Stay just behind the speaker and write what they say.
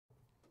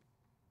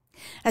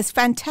As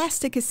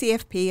fantastic a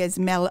CFP as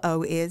Mel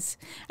O is,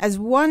 as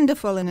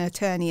wonderful an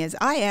attorney as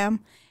I am,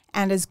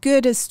 and as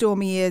good as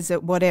Stormy is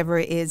at whatever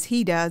it is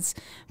he does,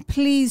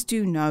 please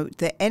do note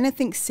that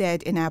anything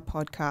said in our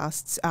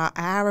podcasts are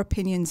our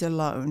opinions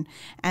alone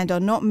and are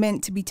not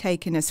meant to be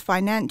taken as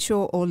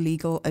financial or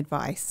legal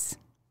advice.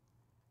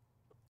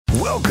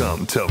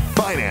 Welcome to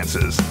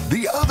Finances,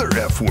 the Other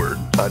F Word,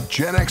 a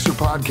Gen Xer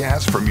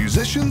podcast for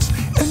musicians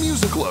and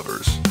music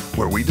lovers,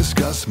 where we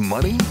discuss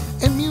money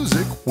and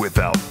music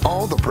without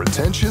all the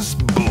pretentious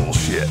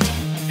bullshit.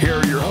 Here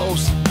are your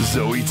hosts,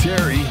 Zoe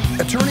Terry,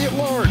 attorney at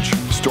large,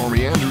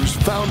 Stormy Andrews,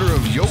 founder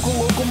of Yokel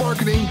Local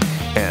Marketing,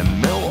 and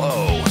Mel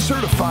O,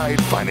 certified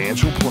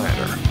financial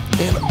planner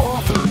and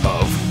author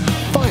of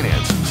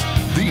Finances,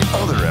 the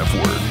Other F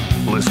Word.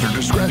 Listener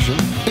discretion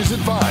is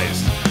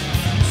advised.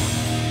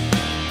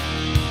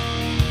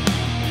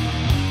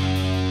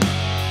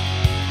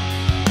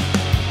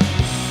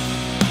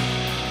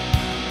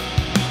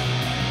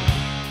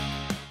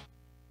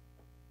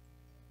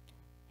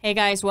 Hey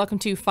guys, welcome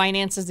to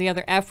Finances, the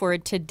Other F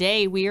Word.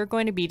 Today we are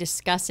going to be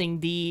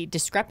discussing the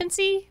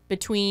discrepancy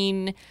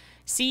between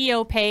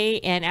CEO pay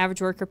and average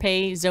worker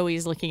pay. Zoe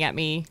is looking at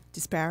me.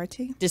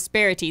 Disparity?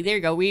 Disparity. There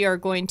you go. We are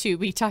going to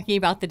be talking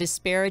about the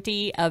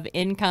disparity of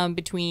income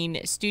between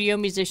studio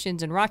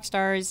musicians and rock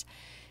stars,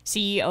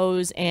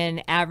 CEOs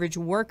and average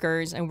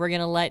workers, and we're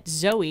going to let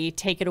Zoe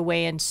take it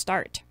away and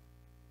start.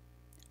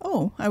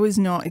 Oh, I was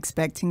not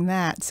expecting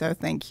that, so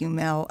thank you,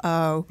 Mel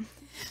O.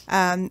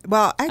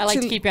 Well, actually, I like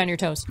to keep you on your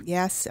toes.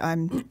 Yes,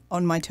 I'm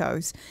on my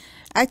toes.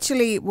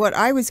 Actually, what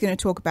I was going to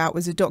talk about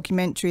was a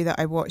documentary that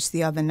I watched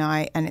the other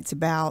night, and it's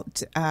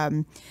about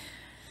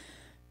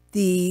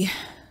the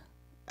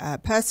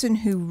person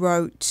who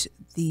wrote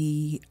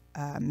the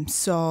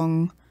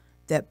song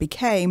that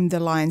became The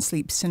Lion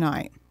Sleeps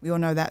Tonight. We all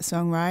know that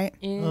song, right?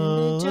 In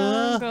the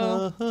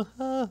jungle.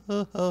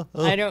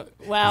 I don't.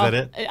 Well, is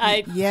that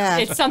it? Yeah,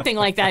 it's something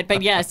like that.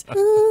 But yes.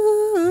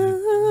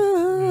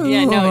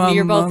 Yeah, no,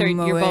 you're both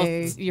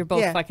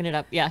yeah. fucking it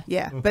up. Yeah.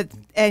 Yeah, but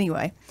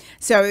anyway,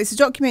 so it's a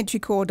documentary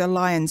called A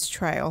Lion's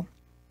Trail,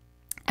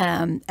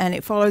 and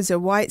it follows a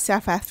white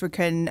South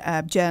African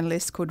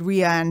journalist called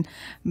Rian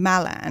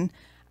Malan,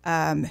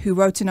 who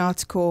wrote an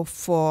article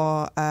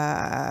for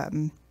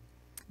the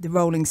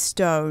Rolling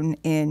Stone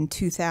in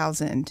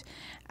 2000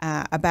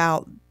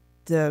 about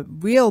the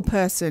real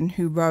person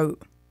who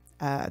wrote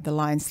The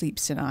Lion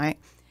Sleeps Tonight,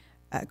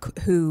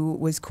 who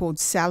was called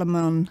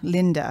Solomon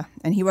Linda,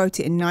 and he wrote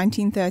it in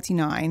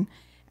 1939,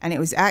 and it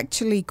was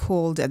actually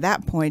called, at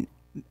that point,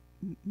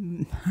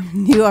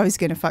 knew I was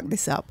going to fuck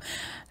this up,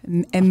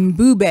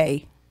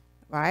 Mbube,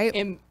 right?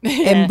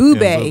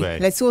 Mbube.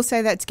 Let's all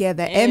say that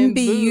together.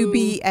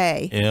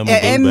 M-B-U-B-A.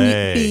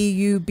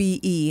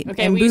 M-B-U-B-E.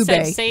 Okay, we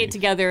said say it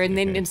together, and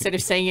then instead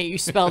of saying it, you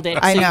spelled it, so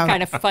I know. you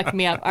kind of fucked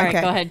me up. All right,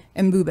 go ahead.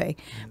 Mbube,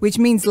 which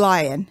means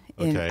lion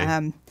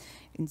in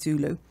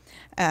Zulu.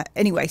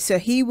 Anyway, so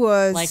he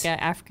was... Like an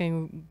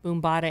African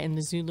Boombata in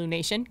the Zulu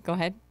nation. Go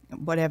ahead.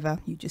 Whatever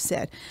you just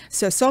said.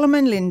 So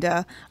Solomon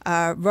Linda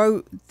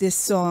wrote this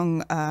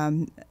song,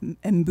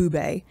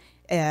 Mbube,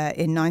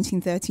 in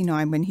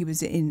 1939 when he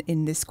was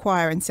in this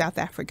choir in South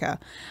Africa.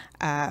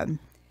 And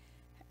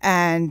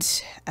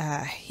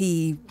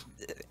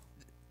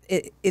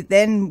it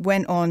then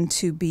went on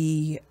to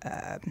be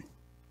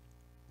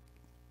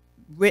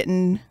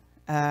written,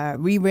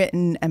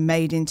 rewritten, and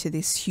made into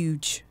this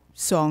huge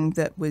song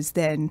that was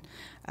then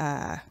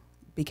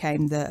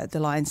became the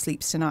Lion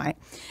Sleeps Tonight.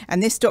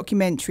 And this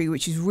documentary,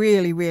 which is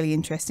really, really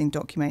interesting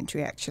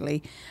documentary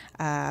actually,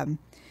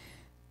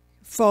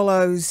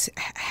 follows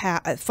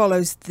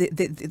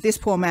this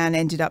poor man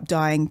ended up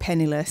dying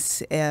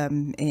penniless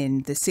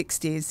in the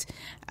 60s,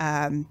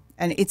 and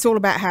it's all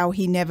about how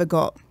he never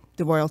got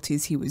the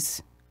royalties he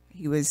was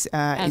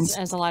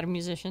as a lot of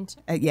musicians.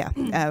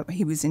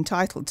 He was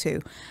entitled to.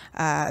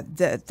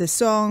 The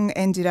song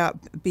ended up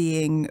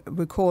being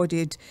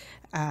recorded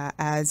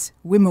as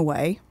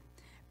Wimoweh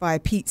by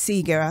Pete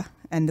Seeger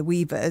and the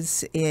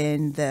Weavers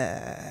in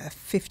the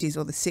 50s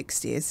or the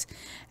 60s.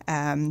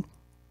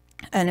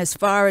 And as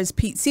far as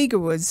Pete Seeger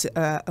was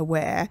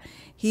aware,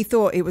 he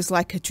thought it was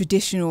like a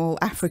traditional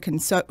African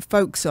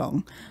folk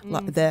song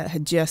that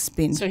had just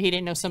been... So he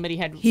didn't know somebody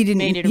had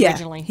made it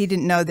originally. He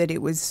didn't know that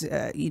it was,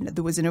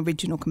 there was an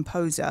original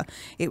composer.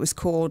 It was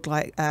called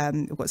like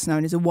what's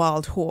known as a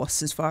wild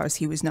horse, as far as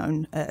he was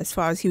known, as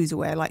far as he was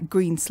aware, like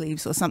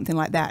Greensleeves or something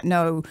like that.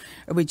 No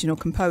original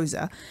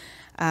composer.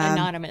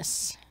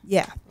 Anonymous.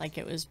 Yeah. Like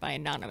it was by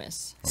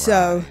Anonymous.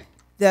 So...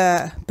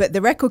 But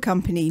the record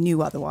company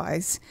knew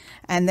otherwise,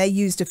 and they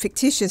used a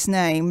fictitious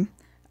name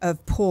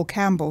of Paul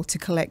Campbell to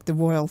collect the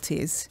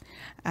royalties.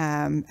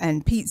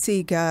 And Pete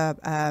Seeger,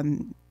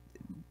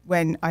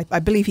 when I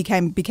believe he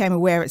became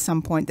aware at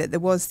some point that there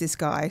was this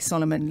guy,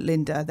 Solomon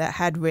Linda, that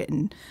had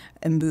written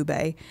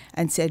Mbube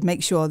and said,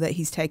 make sure that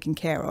he's taken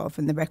care of.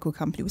 And the record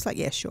company was like,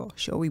 yeah, sure,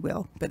 we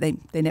will. But they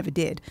never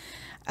did.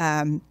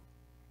 And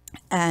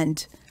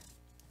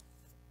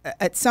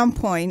at some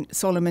point,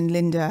 Solomon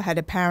Linda had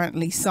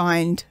apparently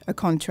signed a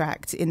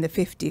contract in the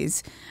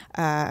 50s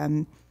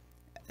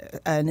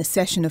an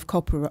accession of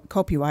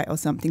copyright or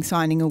something,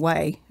 signing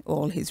away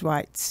all his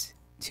rights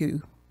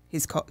to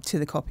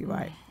the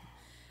copyright.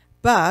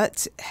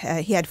 But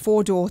he had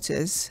 4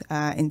 daughters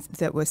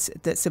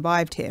that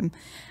survived him,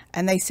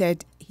 and they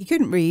said he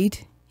couldn't read,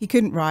 he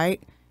couldn't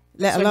write,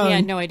 let alone he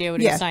had no idea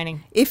what he was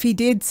signing. If he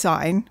did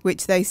sign,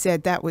 which they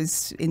said that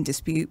was in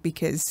dispute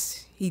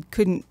because he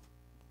couldn't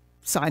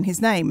sign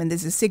his name, and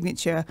there's a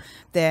signature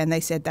there, and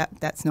they said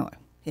that's not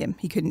him.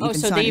 He couldn't even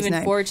sign his name. Oh, so they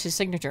even forged his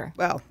signature.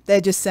 Well,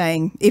 they're just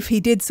saying if he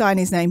did sign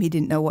his name, he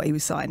didn't know what he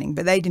was signing,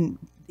 but they didn't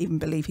even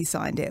believe he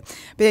signed it.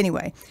 But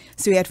anyway,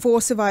 so he had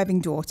 4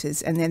 surviving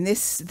daughters, and then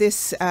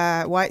this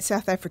white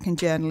South African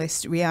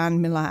journalist, Riaan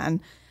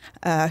Milan,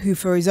 who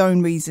for his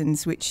own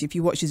reasons, which if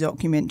you watch his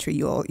documentary,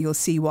 you'll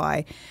see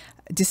why,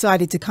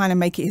 decided to kind of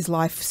make it his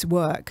life's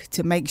work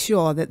to make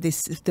sure that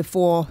the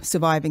 4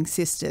 surviving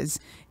sisters,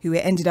 who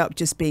ended up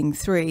just being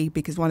 3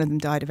 because one of them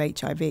died of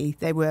HIV.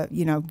 They were,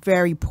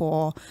 very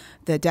poor.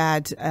 The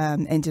dad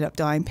ended up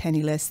dying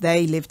penniless.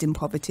 They lived in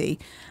poverty,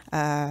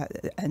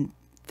 and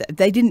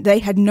they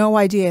had no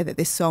idea that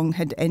this song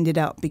had ended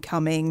up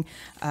becoming,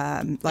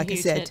 like I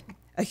said,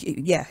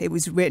 it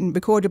was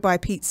recorded by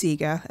Pete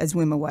Seeger as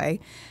Swim Away,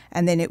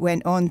 and then it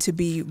went on to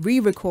be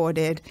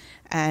re-recorded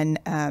and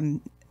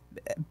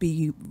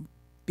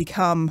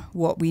become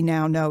what we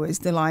now know as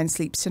The Lion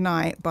Sleeps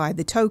Tonight by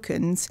The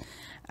Tokens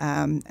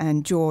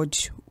and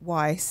George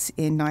Weiss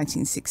in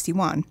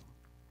 1961.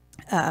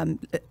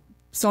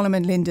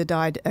 Solomon Linda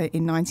died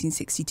in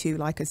 1962,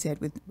 like I said,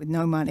 with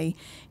no money.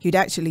 He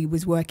actually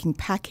was working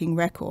packing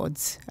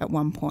records at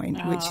one point,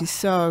 which is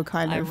so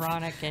kind of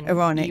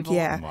ironic, evil.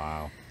 Yeah.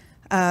 Wow.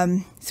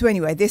 So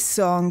anyway, this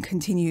song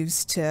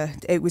continues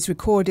it was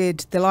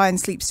recorded, The Lion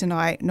Sleeps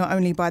Tonight, not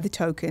only by The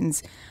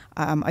Tokens.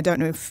 I don't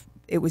know if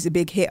it was a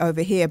big hit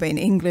over here, but in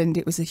England,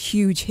 it was a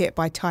huge hit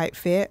by Tight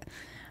Fit.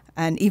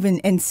 And even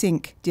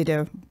NSYNC did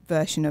a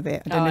version of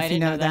it. I don't know if you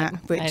know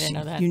that, but I didn't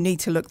know that. You need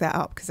to look that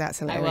up because that's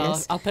hilarious. I will.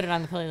 I'll put it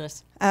on the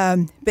playlist.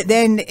 But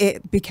then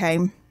it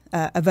became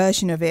a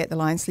version of it, The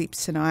Lion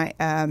Sleeps Tonight,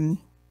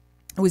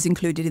 was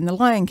included in The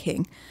Lion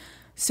King.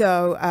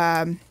 So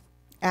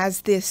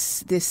as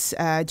this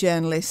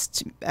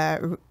journalist,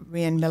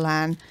 Riaan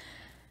Milan,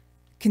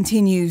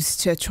 continues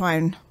to try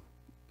and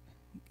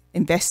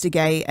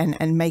investigate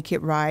and make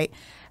it right,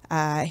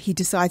 he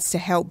decides to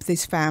help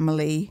this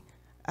family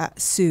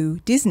sue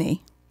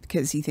Disney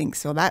because he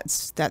thinks, well,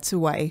 that's a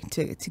way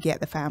to get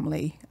the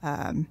family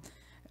some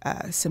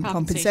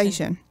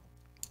compensation.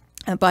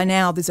 And by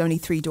now, there's only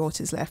 3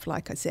 daughters left,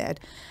 like I said.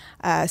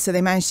 So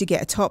they managed to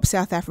get a top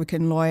South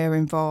African lawyer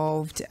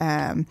involved,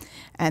 and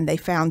they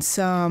found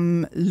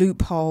some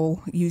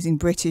loophole using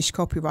British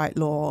copyright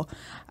law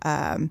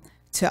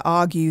to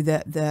argue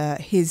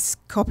that his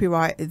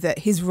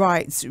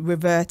rights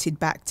reverted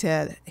back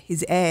to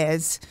his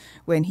heirs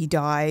when he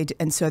died,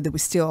 and so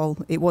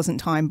it wasn't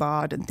time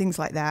barred and things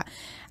like that.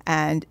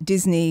 And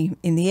Disney,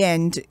 in the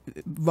end,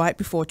 right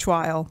before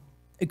trial,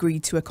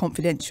 agreed to a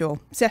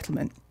confidential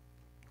settlement.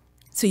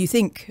 So you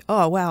think,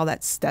 oh wow,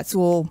 that's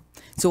all.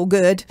 It's all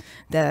good.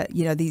 That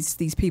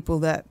these people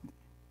that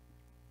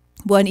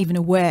weren't even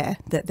aware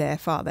that their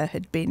father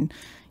had been,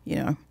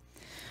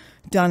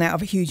 done out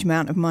of a huge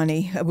amount of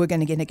money. We're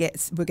going to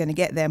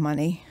get their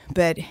money.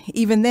 But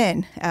even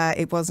then,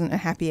 it wasn't a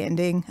happy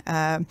ending.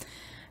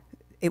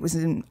 It was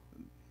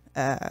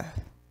a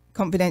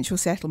confidential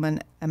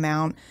settlement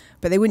amount,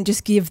 but they wouldn't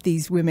just give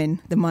these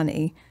women the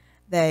money.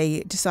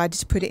 They decided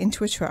to put it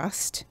into a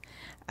trust.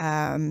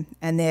 And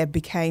there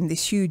became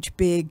this huge,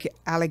 big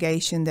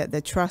allegation that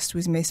the trust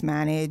was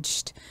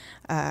mismanaged.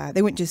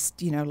 They wouldn't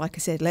just, like I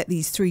said, let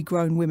these 3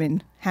 grown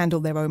women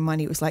handle their own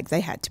money. It was like they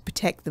had to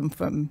protect them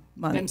from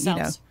money.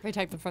 Themselves.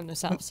 Protect them from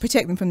themselves.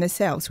 Protect them from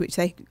themselves, which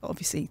they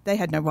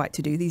had no right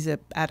to do. These are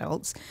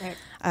adults. Right.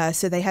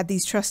 So they had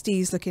these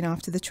trustees looking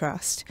after the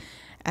trust.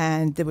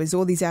 And there was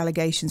all these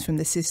allegations from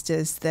the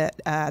sisters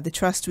that the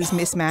trust was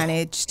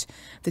mismanaged.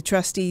 The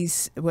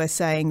trustees were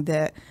saying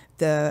that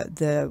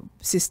the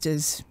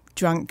sisters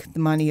drank the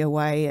money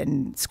away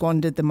and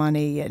squandered the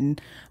money.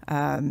 And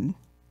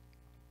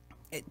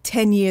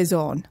 10 years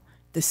on,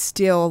 this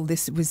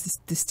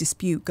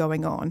dispute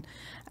going on.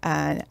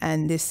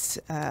 And this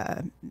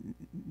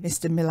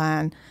Mr.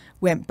 Milan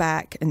went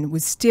back and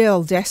was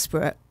still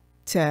desperate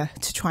to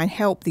try and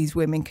help these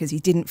women because he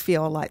didn't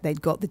feel like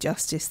they'd got the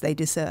justice they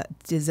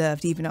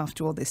deserved even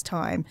after all this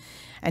time.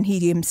 And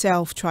he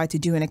himself tried to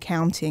do an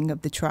accounting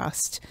of the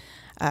trust,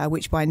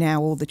 which by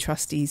now all the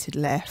trustees had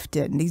left.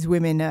 And these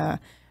women are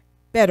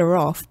better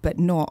off, but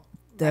not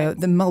the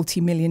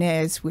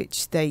multi-millionaires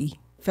which they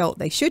felt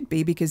they should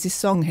be, because this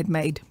song had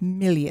made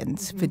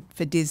millions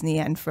for Disney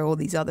and for all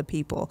these other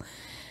people.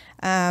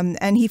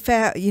 And he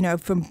felt,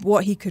 from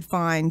what he could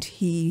find,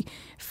 he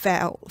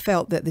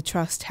felt that the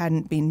trust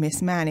hadn't been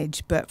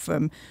mismanaged, but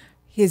from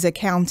his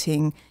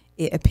accounting,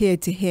 it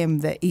appeared to him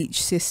that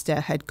each sister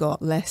had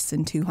got less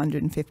than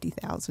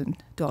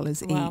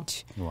 $250,000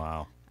 each.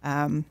 Wow.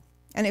 And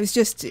it was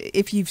just,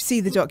 if you see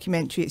the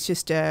documentary, it's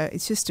just a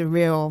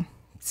real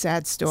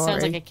sad story.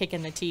 Sounds like a kick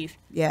in the teeth.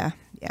 Yeah.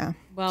 Yeah.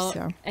 Well,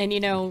 so. and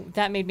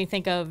that made me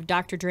think of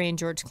Dr. Dre and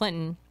George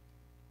Clinton,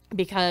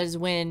 because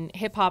when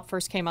hip hop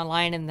first came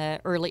online in the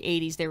early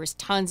 80s, there was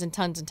tons and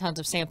tons and tons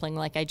of sampling.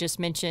 Like I just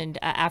mentioned,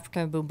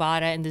 Africa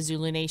Bambaataa and the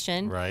Zulu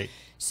Nation. Right.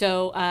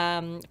 So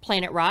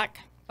Planet Rock.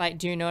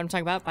 Do you know what I'm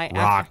talking about?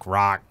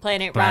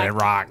 Planet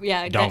Rock.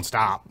 Yeah. Don't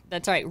stop.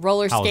 That's right.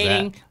 Roller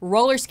skating. It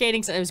was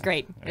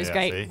great. It was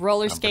great. See?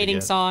 Roller I'm skating pretty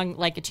good. song,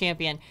 Like a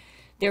Champion.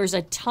 There was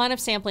a ton of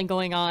sampling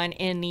going on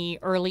in the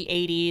early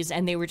 80s,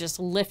 and they were just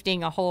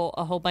lifting a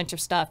whole bunch of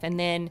stuff. And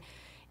then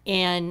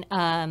in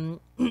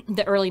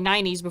the early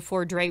 90s,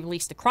 before Dre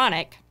released The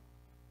Chronic,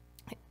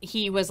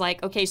 he was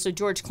like, okay, so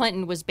George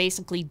Clinton was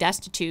basically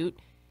destitute,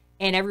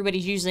 and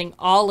everybody's using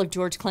all of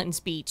George Clinton's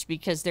beats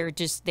because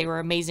they were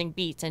amazing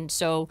beats. And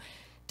so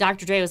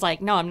Dr. Dre was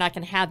like, no, I'm not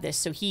going to have this.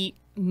 So he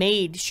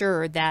made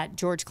sure that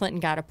George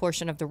Clinton got a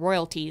portion of the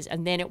royalties.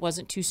 And then it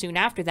wasn't too soon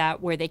after that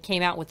where they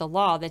came out with a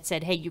law that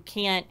said, hey, you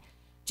can't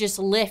just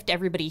lift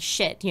everybody's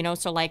shit,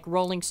 So like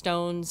Rolling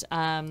Stones,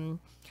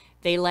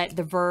 they let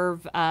the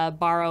Verve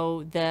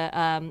borrow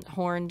the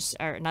horns,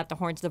 or not the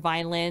horns, the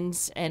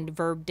violins, and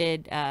Verve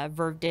did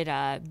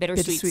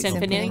Bittersweet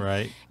Symphony.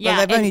 Right. Yeah,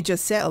 Well, they've only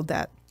just settled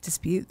that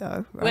dispute,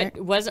 though, right?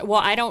 What was it? Well,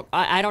 I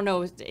don't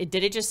know.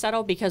 Did it just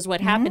settle? Because what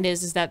happened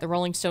is that the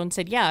Rolling Stones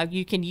said, yeah,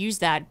 you can use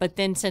that. But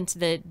then since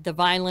the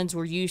violins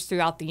were used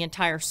throughout the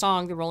entire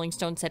song, the Rolling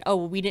Stones said, oh,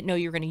 well, we didn't know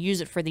you were going to use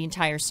it for the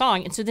entire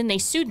song. And so then they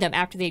sued them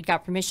after they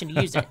got permission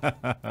to use it.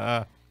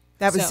 That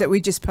was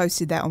we just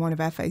posted that on one of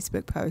our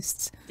Facebook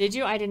posts. Did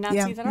you? I did not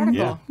Yeah. see that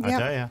article. Yeah, I Yep.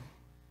 tell you.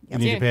 You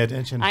need to pay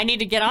attention. I need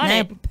to get on Now,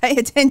 it. pay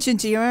attention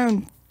to your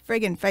own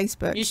friggin'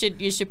 Facebook.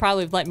 You should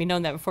probably have let me know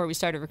that before we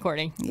started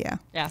recording. Yeah.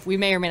 Yeah, we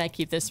may or may not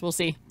keep this. We'll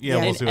see. Yeah,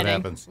 we'll In see what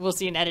editing. happens. We'll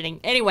see in editing.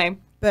 Anyway,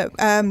 But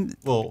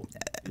Well,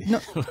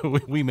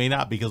 we may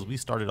not, because we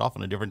started off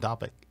on a different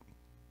topic,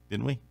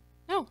 didn't we?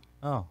 no.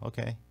 Oh,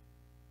 okay.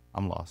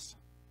 I'm lost.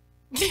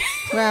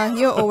 well,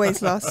 you're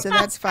always lost, so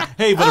that's fine.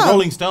 Hey, but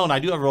Rolling Stone, I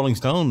do have a Rolling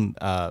Stone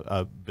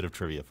a bit of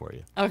trivia for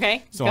you.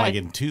 Okay. So go like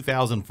ahead. in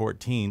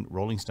 2014,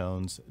 Rolling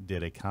Stones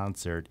did a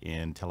concert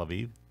in Tel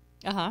Aviv,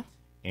 Uh-huh.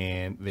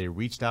 and they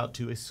reached out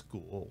to a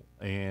school,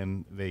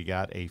 and they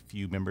got a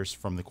few members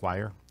from the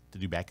choir to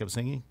do backup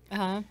singing.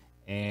 Uh-huh.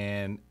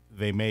 And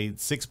they made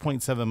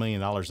 $6.7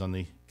 million on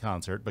the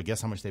concert, but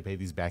guess how much they paid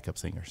these backup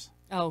singers?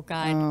 Oh,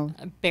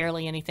 God.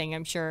 Barely anything,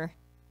 I'm sure.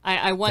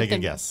 I want Take them.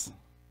 a guess.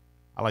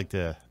 I like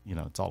to,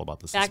 it's all about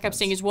the Backup suspense.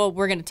 singers. Well,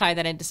 we're going to tie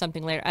that into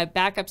something later.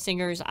 Backup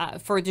singers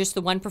for just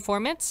the one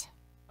performance?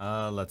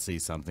 Let's see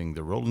something.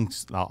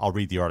 I'll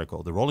read the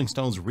article. The Rolling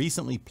Stones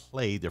recently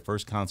played their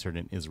first concert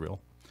in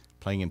Israel,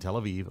 playing in Tel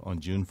Aviv on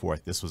June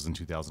 4th. This was in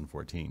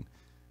 2014.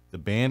 The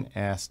band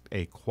asked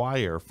a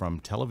choir from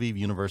Tel Aviv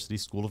University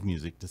School of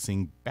Music to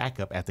sing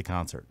backup at the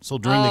concert. So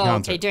during the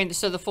concert. Okay,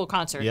 so the full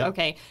concert. Yep.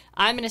 Okay.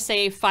 I'm going to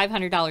say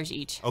 $500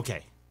 each.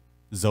 Okay.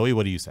 Zoe,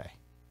 what do you say?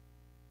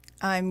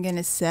 I'm going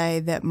to say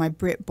that my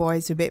Brit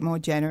boys are a bit more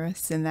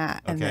generous than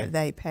that, and Okay. that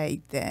they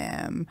paid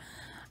them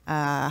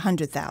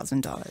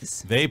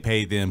 $100,000. They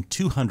paid them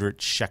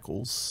 200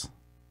 shekels.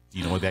 Do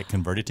you know what that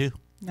converted to?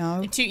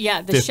 No.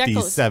 The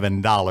shekel.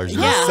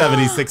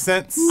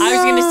 $57.76. I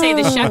was going to say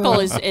the shekel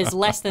is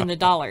less than the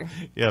dollar.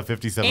 Yeah,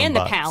 57 And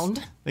bucks. the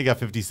pound. They got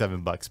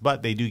 $57,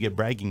 but they do get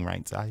bragging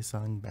rights. I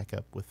sung back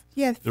up with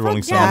Yeah, the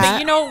Rolling fuck Stones. Yeah, that. but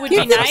you know what would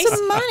Give be them nice?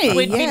 some money,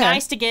 Would be yeah.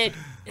 nice to get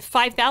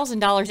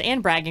 $5,000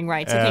 and bragging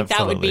rights. I think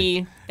that would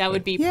be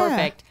Yeah.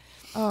 perfect.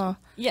 Oh,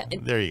 Yeah,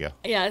 There you go.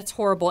 yeah, it's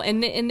horrible.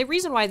 And the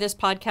reason why this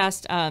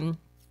podcast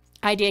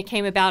idea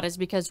came about is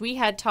because we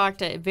had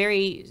talked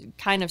very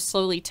kind of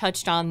slowly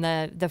touched on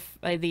the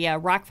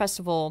rock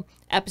festival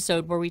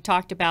episode where we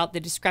talked about the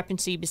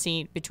discrepancy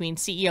between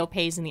CEO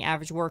pays and the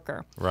average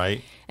worker.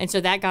 Right. And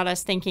so that got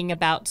us thinking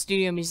about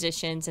studio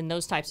musicians and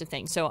those types of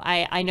things. So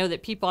I know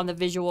that people on the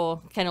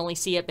visual can only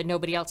see it, but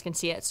nobody else can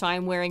see it. So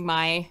I'm wearing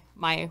my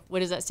what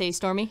does that say,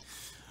 Stormy?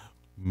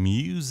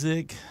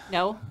 Music.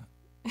 No?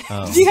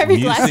 Do you have your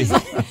glasses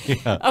on?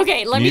 Yeah.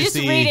 Okay, let me just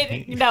Music. read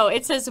it. No,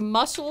 it says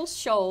Muscle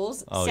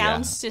Shoals Oh,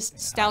 Sound, yeah.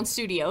 Sound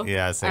Studio.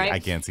 Yeah, All right? I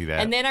can't see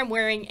that. And then I'm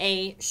wearing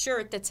a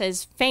shirt that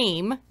says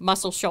Fame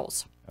Muscle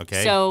Shoals.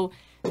 Okay. So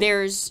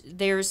there's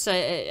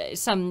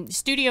some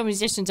studio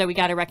musicians that we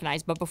got to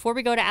recognize. But before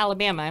we go to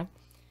Alabama,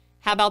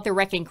 how about the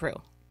Wrecking Crew?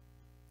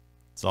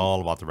 It's all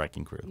about the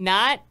Wrecking Crew.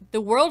 Not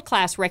the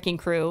world-class Wrecking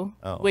Crew,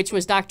 Oh. which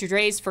was Dr.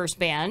 Dre's first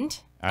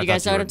band. I You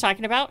guys thought know you what I'm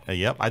talking about?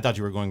 Yep. I thought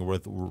you were going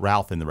with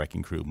Ralph and the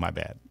Wrecking Crew. My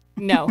bad.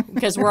 No,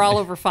 because we're all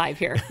over 5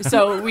 here,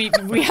 so we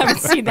haven't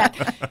seen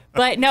that.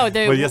 But no,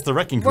 Well, yes, the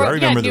Wrecking Crew. I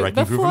remember the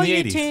Wrecking Crew from the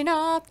 80s. Before you turn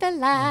off the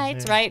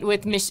lights, right?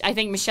 With I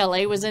think Michelle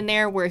A was in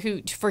there,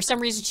 who for some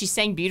reason she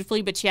sang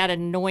beautifully, but she had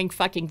an annoying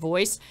fucking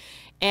voice.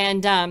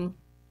 And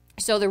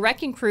so the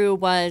Wrecking Crew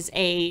was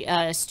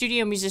a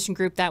studio musician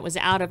group that was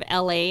out of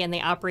L.A. and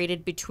they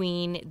operated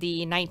between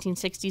the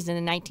 1960s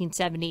and the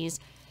 1970s.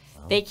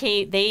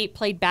 They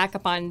played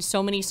backup on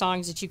so many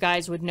songs that you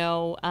guys would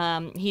know.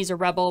 He's a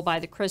Rebel by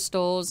the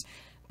Crystals,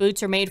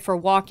 Boots Are Made for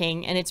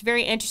Walking. And it's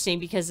very interesting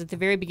because at the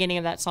very beginning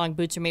of that song,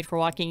 Boots Are Made for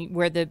Walking,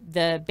 where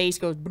the bass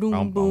goes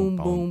boom, boom,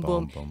 boom,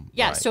 boom.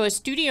 Yeah, Right. so a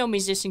studio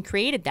musician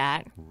created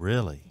that,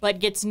 Really? but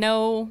gets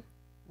no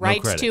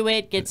rights credit. to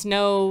it, gets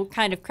no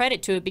kind of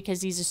credit to it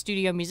because he's a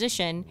studio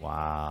musician.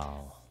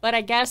 Wow. But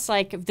I guess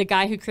like the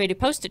guy who created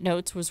Post-it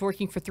Notes was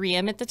working for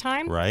 3M at the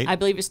time. Right. I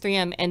believe it was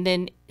 3M. And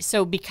then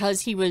so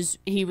because he was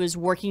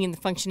working in the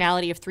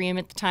functionality of 3M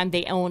at the time,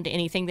 they owned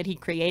anything that he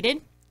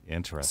created.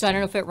 Interesting. So I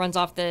don't know if it runs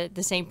off the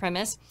same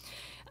premise.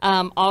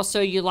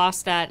 Also, you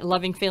lost that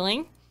Loving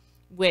Feeling,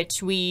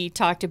 which we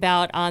talked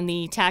about on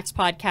the Tax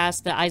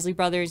podcast, the Isley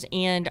Brothers,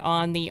 and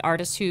on the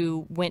Artist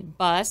Who Went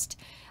Bust.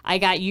 I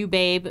Got You,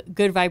 Babe,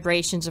 Good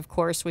Vibrations, of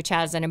course, which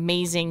has an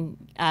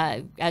amazing,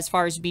 as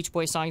far as Beach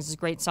Boys songs, is a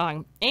great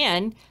song.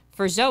 And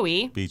for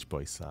Zoe, Beach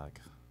Boys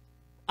suck.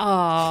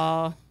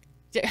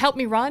 Help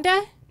Me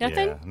Rhonda?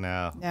 Nothing?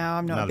 Yeah, No,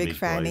 I'm not a big Beach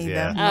fan Boys, either.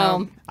 yeah.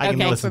 No. I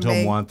can Okay. listen For to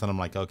them me. once and I'm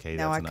like, okay,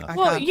 No, that's I enough.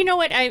 Well, can't. you know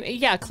what?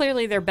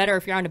 Clearly they're better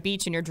if you're on a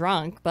beach and you're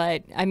drunk.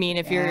 But I mean,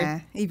 if you're Yeah,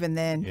 even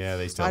then, Yeah,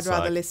 they still I'd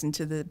rather suck. listen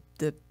to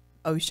the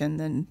ocean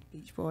than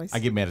Beach Boys. I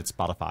get mad at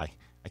Spotify.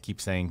 I keep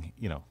saying,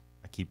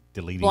 I keep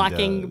deleting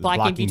Blocking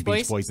Beach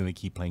Beach Boys? and they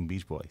keep playing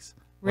Beach Boys.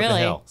 What really, the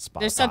hell,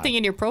 there's Spotify? something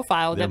in your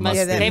profile There that must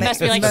must be. they Yeah, must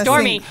be like must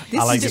Stormy. think, This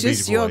I like is the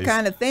just Beach your Boys.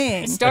 kind of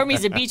thing.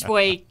 Stormy's a Beach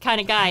Boy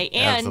kind of guy,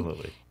 and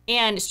Absolutely.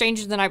 and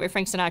Stranger Than the Night by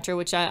Frank Sinatra,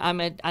 which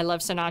I love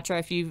Sinatra.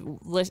 If you've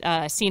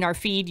seen our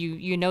feed,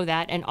 you know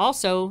that, and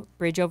also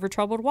Bridge Over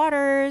Troubled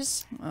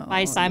Waters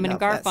by Simon and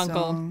Love that Garfunkel.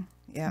 song.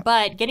 Yeah.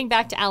 But getting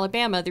back to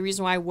Alabama, the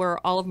reason why I wore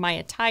all of my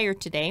attire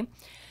today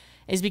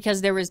is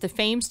because there was the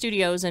Fame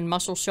Studios in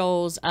Muscle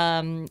Shoals,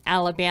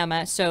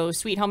 Alabama. So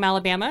Sweet Home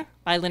Alabama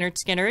by Leonard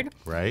Skinner.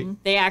 Right?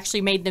 They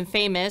actually made them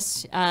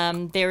famous.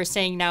 They were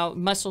saying now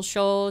Muscle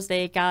Shoals,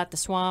 they got the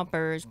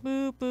Swampers,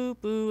 boo, boo,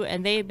 boo,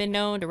 and they've been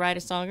known to write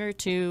a song or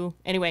two.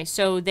 Anyway,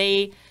 so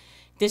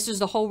this is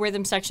the whole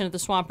rhythm section of the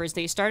Swampers.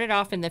 They started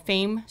off in the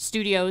Fame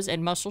Studios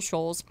in Muscle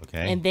Shoals.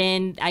 Okay. And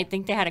then I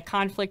think they had a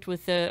conflict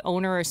with the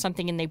owner or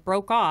something, and they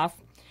broke off.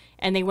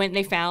 And they went and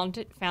they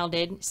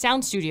founded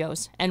Sound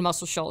Studios and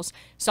Muscle Shoals.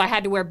 So I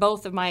had to wear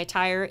both of my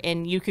attire,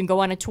 and you can go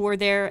on a tour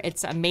there.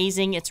 It's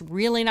amazing. It's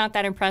really not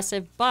that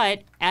impressive,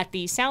 but at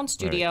the Sound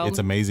Studio, It's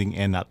amazing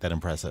and not that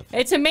impressive.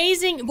 it's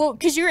amazing. Well,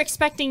 because you're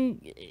expecting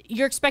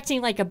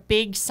like a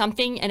big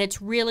something, and it's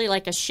really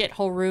like a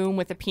shithole room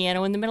with a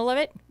piano in the middle of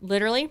it,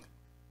 literally.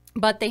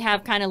 But they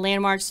have kind of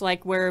landmarks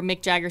like where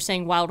Mick Jagger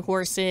sang "Wild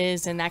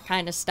Horses" and that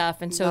kind of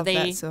stuff, and so Love that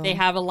they song.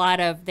 have a lot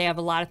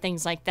of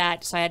things like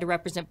that. So I had to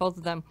represent both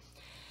of them.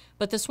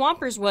 But the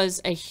Swampers was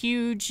a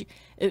huge,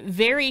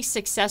 very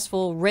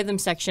successful rhythm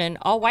section,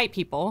 all white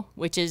people,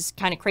 which is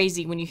kind of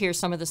crazy when you hear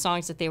some of the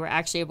songs that they were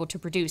actually able to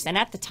produce. And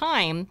at the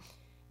time,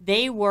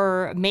 they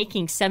were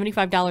making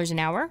 $75 an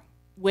hour,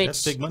 which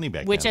That's big money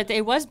back which then.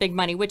 it was big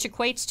money, which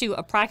equates to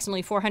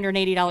approximately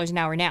 $480 an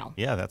hour now.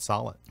 Yeah, that's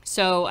solid.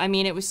 So, I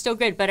mean, it was still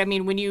good. But, I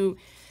mean, when you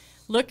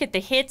look at the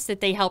hits that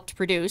they helped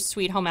produce,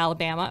 Sweet Home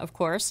Alabama, of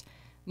course,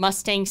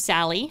 Mustang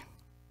Sally,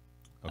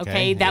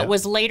 okay, that yep.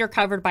 was later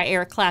covered by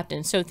Eric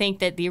Clapton. So think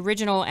that the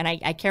original, and I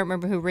can't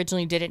remember who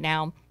originally did it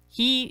now,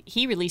 he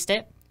released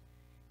it.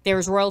 There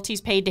was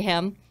royalties paid to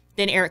him.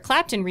 Then Eric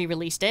Clapton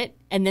re-released it,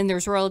 and then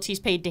there's royalties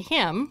paid to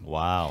him.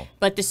 Wow.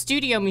 But the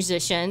studio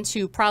musicians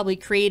who probably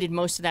created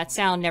most of that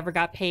sound never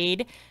got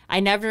paid. I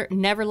never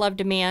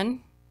loved a man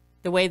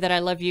the way that I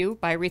love you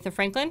by Aretha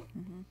Franklin,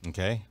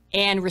 Okay.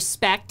 and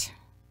Respect.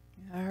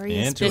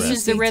 Interesting. This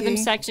is the rhythm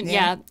CT. section,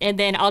 yeah. And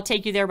then I'll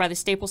Take You There by the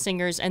Staple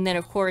Singers, and then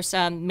of course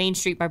Main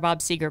Street by Bob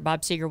Seger.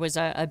 Bob Seger was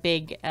a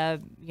big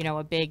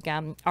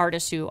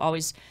artist who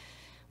always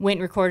went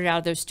and recorded out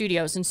of those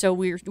studios. And so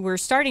we're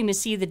starting to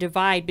see the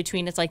divide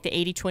between, it's like the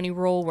 80-20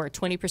 rule, where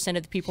 20%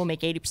 of the people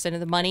make 80% of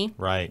the money.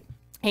 Right.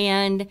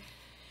 And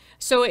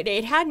so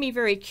it had me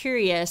very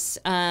curious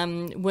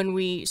when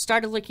we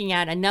started looking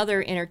at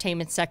another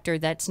entertainment sector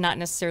that's not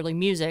necessarily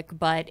music,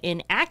 but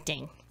in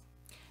acting.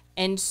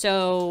 And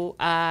so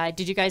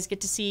did you guys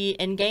get to see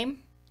Endgame?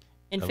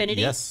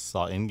 Infinity? Yes,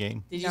 saw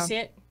Endgame. Did you No. see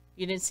it?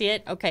 You didn't see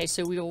it? Okay,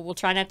 so we'll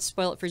try not to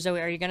spoil it for Zoe.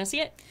 Are you going to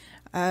see it?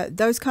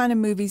 Those kind of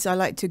movies I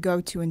like to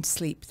go to and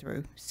sleep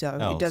through, so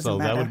Oh, it doesn't so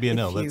that matter. would be a if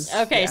no. you- Let's-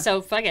 Okay, yeah.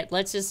 so fuck it.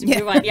 Let's just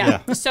move on.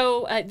 Yeah.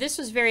 So this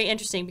was very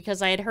interesting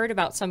because I had heard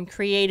about some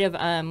creative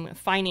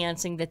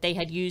financing that they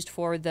had used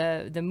for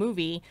the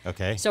movie.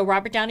 Okay. So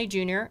Robert Downey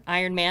Jr.,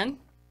 Iron Man,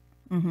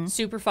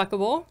 super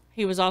fuckable.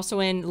 He was also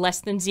in Less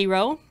Than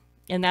Zero,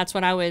 and that's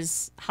when I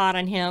was hot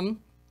on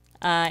him.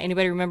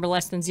 Anybody remember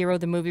Less Than Zero,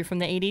 the movie from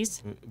the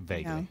 80s?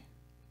 Vaguely.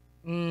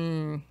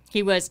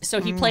 He was,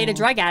 so he played a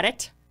drug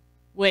addict,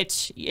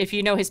 which, if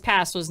you know his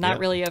past, was not Yep.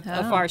 really a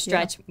far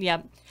stretch.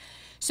 Yeah.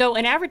 So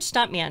an average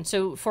stuntman.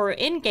 So for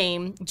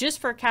Endgame, just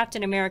for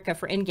Captain America,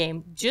 for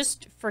Endgame,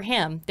 just for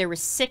him, there were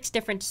 6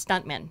 different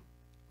stuntmen.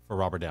 For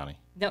Robert Downey.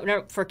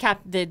 No, for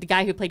the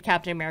guy who played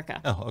Captain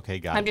America. Oh, okay,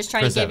 got it. I'm just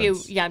trying Chris to give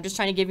Evans. you, I'm just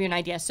trying to give you an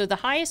idea. So the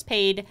highest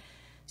paid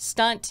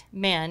stunt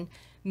man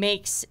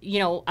makes,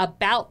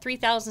 about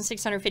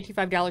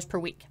 $3,655 per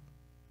week.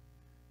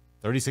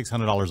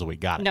 $3,600 a week.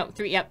 Got it. No,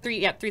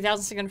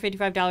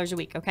 $3,655 a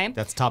week. Okay,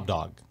 That's top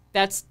dog.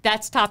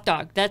 that's top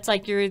dog. That's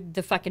like you're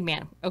the fucking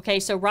man. Okay,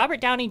 so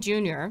Robert Downey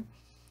Jr.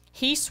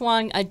 he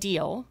swung a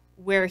deal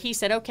where he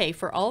said, okay,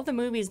 for all the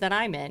movies that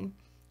I'm in,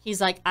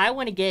 he's like, I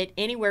want to get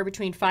anywhere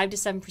between 5 to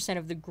 7%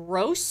 of the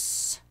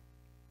gross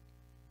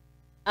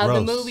of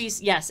the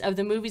movies. Yes, of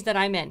the movies that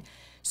I'm in.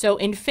 So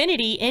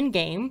Infinity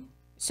Endgame.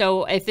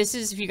 So if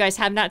you guys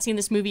have not seen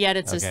this movie yet,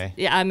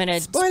 I'm going to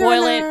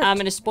spoil it. I'm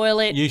going to spoil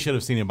it. You should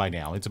have seen it by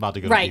now. It's about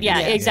to go right, to TV. Yeah,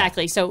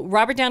 exactly. So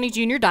Robert Downey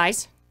Jr.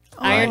 dies.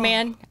 Iron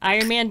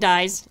Man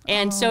dies.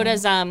 And so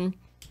does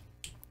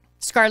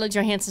Scarlett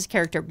Johansson's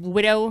character.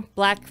 What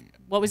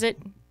was it?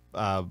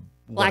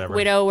 Black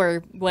Widow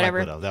or whatever.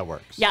 Black Widow, that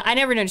works. Yeah, I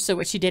never understood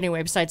what she did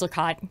anyway besides look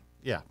hot.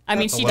 Yeah. I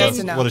mean, she what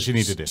didn't. What does she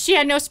need to do? She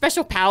had no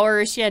special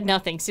powers. She had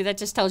nothing. See, that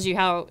just tells you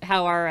how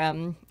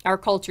our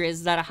culture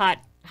is, that a hot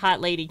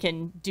lady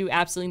can do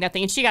absolutely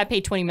nothing. And she got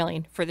paid $20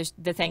 million for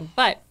the thing.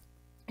 But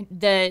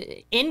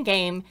the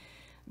Endgame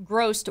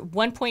grossed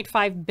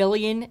 $1.5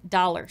 billion. He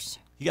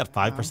got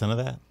 5% of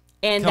that?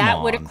 And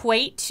that would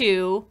equate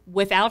to,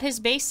 without his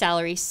base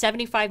salary,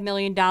 $75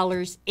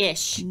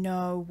 million-ish.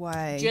 No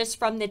way. Just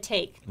from the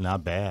take.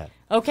 Not bad.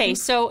 Okay,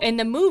 so in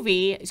the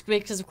movie,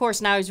 because of course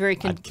now I was very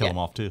I'd kill him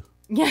off too.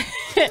 Yeah.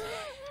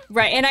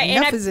 Right,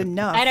 enough is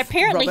enough. And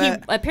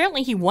Robert.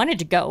 apparently he wanted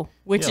to go,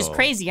 which is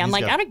crazy. I'm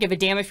like, I don't give a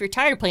damn if you're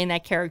tired of playing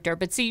that character.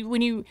 But see,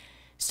 when you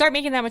start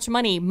making that much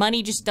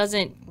money just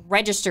doesn't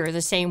register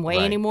the same way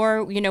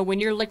anymore. You know, when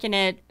you're looking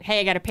at, hey,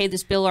 I got to pay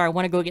this bill or I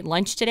want to go get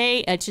lunch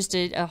today, it's just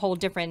a whole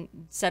different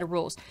set of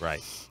rules.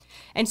 Right.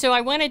 And so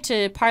I wanted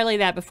to parlay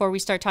that before we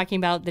start talking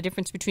about the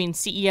difference between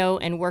CEO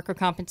and worker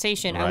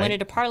compensation. Right. I wanted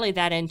to parlay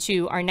that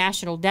into our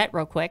national debt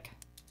real quick.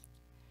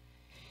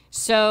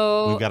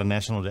 So we've got a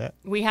national debt.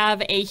 We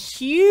have a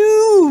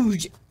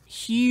huge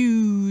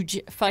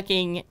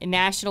fucking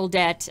national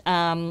debt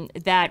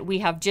that we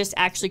have just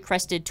actually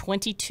crested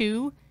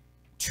 $22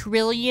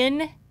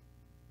 trillion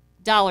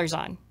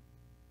on.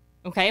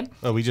 Okay?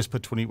 Oh, we just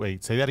put 20.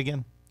 Wait, say that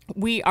again.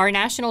 Our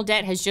national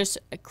debt has just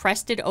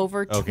crested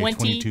over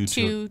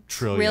 $22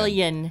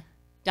 trillion.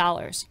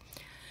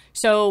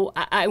 So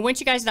I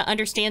want you guys to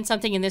understand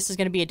something, and this is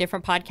going to be a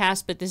different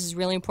podcast, but this is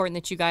really important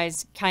that you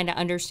guys kind of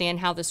understand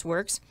how this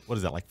works. What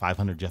is that, like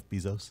 500 Jeff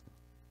Bezos?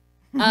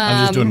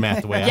 I'm just doing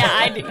math the way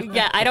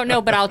I don't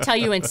know, but I'll tell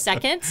you in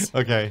seconds.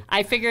 Okay.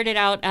 I figured it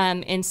out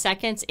in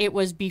seconds. It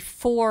was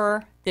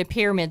before the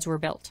pyramids were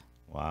built.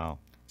 Wow.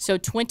 So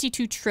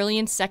 22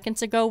 trillion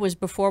seconds ago was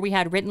before we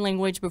had written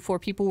language, before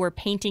people were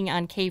painting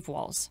on cave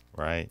walls.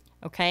 Right.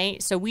 Okay,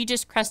 so we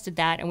just crested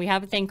that, and we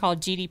have a thing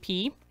called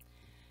GDP.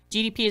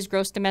 GDP is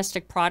gross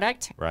domestic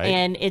product, right?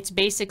 And it's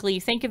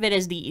basically, think of it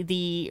as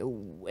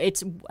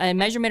it's a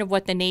measurement of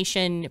what the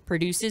nation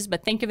produces,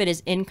 but think of it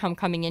as income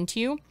coming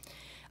into you.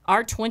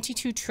 Our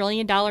 $22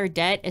 trillion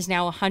debt is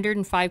now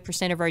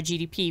 105% of our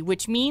GDP,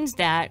 which means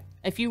that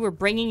if you were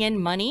bringing in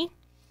money,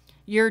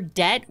 your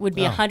debt would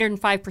be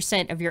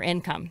 105% of your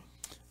income.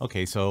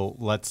 Okay, so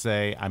let's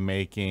say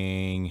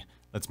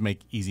let's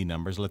make easy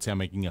numbers. Let's say I'm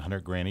making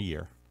 $100,000 a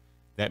year.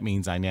 That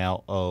means I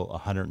now owe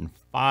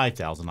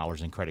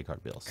 $105,000 in credit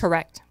card bills.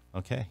 Correct.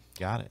 Okay,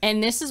 got it.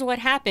 And this is what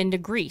happened to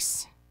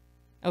Greece.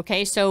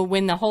 Okay, so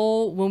when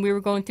we were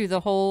going through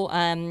the whole,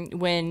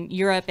 when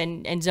Europe,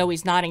 and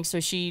Zoe's nodding, so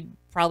she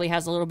probably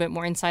has a little bit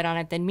more insight on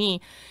it than me.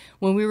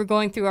 When we were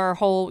going through our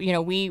whole,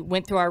 we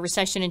went through our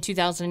recession in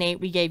 2008,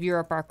 we gave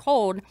Europe our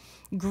cold.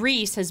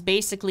 Greece has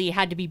basically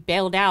had to be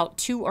bailed out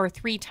 2 or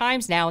 3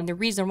 times now, and the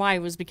reason why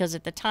was because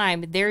at the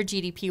time their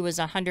GDP was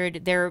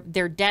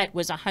their debt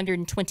was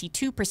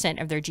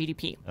 122% of their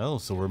GDP. Oh,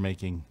 so we're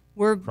making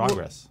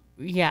progress.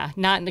 Yeah,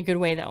 not in the good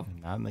way though.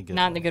 Not in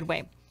the good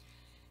way.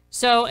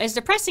 So as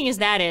depressing as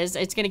that is,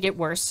 it's going to get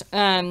worse.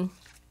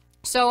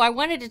 So I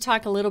wanted to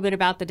talk a little bit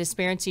about the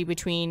disparity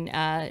between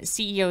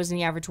CEOs and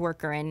the average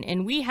worker.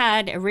 And we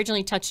had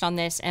originally touched on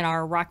this in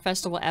our Rock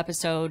Festival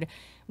episode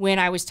when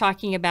I was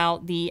talking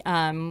about the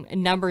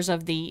numbers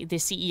of the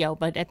CEO.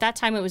 But at that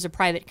time, it was a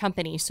private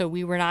company, so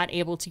we were not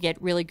able to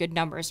get really good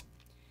numbers.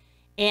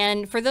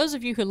 And for those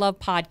of you who love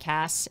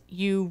podcasts,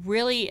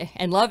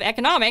 and love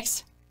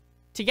economics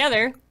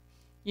together,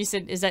 you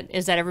said, is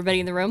that everybody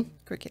in the room?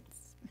 Crickets.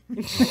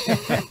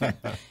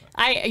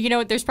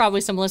 There's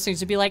probably some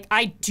listeners who'd be like,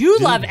 I do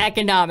love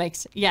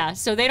economics. Yeah,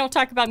 so they don't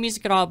talk about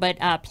music at all, but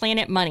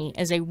Planet Money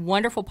is a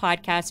wonderful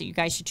podcast that you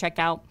guys should check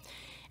out.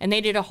 And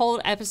they did a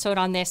whole episode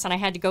on this, and I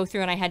had to go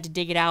through and I had to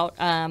dig it out.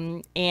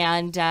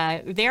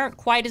 They aren't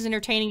quite as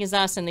entertaining as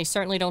us, and they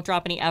certainly don't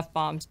drop any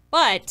F-bombs.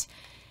 But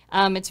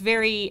it's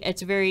very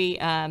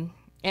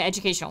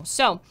educational.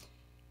 So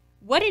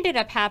what ended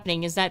up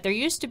happening is that there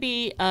used to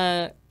be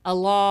a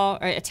law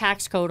or a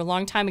tax code a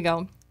long time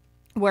ago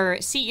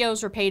where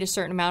CEOs were paid a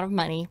certain amount of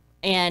money,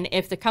 and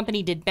if the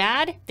company did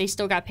bad, they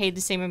still got paid the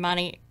same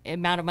amount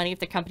of money. If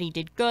the company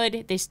did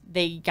good,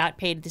 they got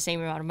paid the same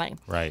amount of money.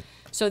 Right.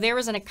 So there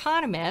was an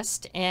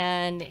economist,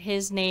 and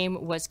his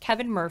name was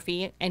Kevin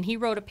Murphy, and he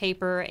wrote a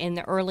paper in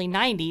the early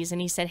 90s,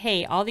 and he said,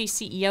 hey, all these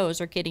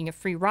CEOs are getting a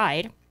free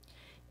ride,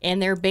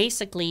 and they're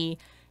basically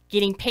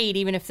getting paid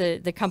even if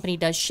the company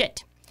does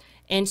shit.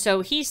 And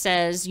so he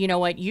says, you know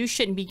what, you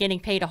shouldn't be getting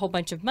paid a whole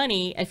bunch of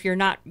money if you're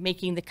not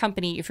making the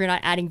company, if you're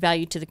not adding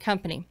value to the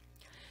company.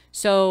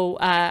 So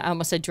I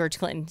almost said George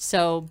Clinton.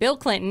 So Bill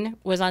Clinton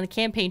was on the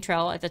campaign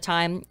trail at the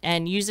time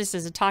and used this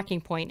as a talking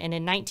point. And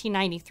in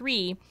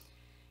 1993,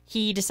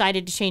 he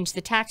decided to change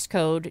the tax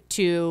code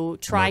to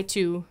try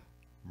to...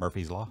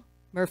 Murphy's Law?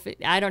 Murphy.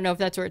 I don't know if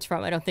that's where it's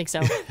from. I don't think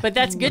so. But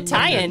that's good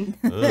tie-in.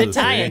 Good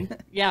tie-in.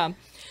 Yeah.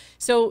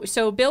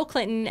 So Bill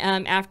Clinton,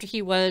 after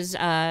he was,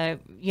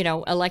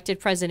 elected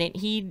president,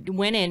 he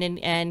went in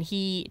and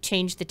he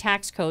changed the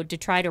tax code to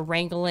try to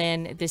wrangle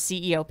in the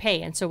CEO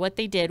pay. And so what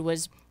they did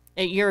was,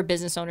 you're a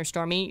business owner,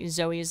 Stormy.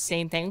 Zoe is the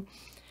same thing.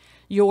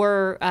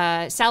 Your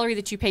salary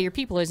that you pay your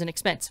people is an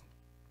expense.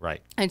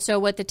 Right. And so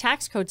what the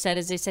tax code said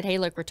is they said, hey,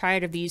 look, we're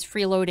tired of these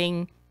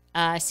freeloading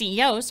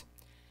CEOs.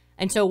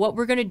 And so what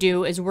we're going to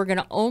do is we're going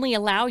to only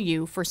allow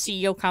you for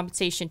CEO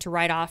compensation to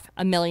write off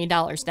 $1 million.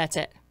 That's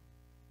it.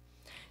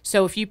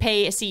 So if you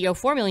pay a CEO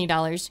 $4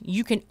 million,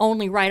 you can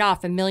only write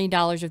off $1 million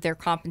of their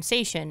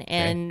compensation.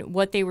 And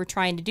what they were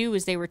trying to do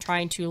is they were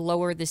trying to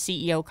lower the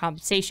CEO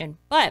compensation.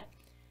 But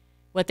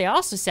what they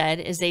also said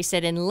is they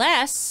said,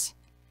 unless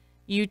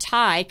you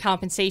tie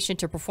compensation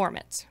to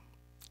performance.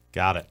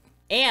 Got it.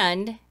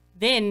 And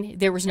then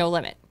there was no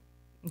limit.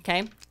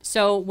 Okay.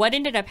 So what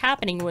ended up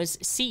happening was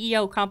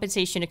CEO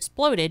compensation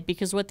exploded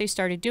because what they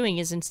started doing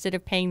is instead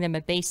of paying them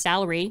a base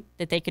salary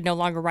that they could no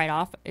longer write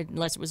off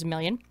unless it was $1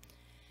 million,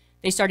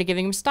 they started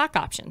giving them stock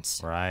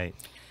options. Right.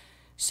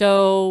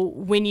 So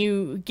when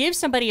you give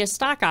somebody a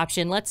stock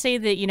option, let's say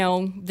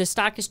that, the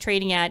stock is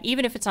trading at,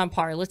 even if it's on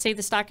par, let's say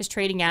the stock is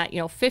trading at,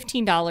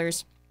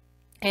 $15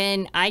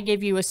 and I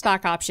give you a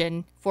stock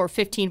option for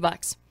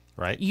 $15.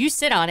 Right. You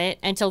sit on it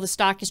until the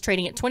stock is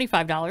trading at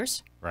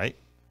 $25. Right.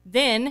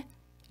 Then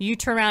you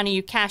turn around and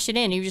you cash it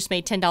in. You just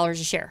made $10 a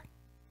share.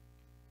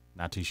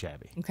 Not too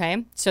shabby.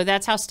 Okay. So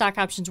that's how stock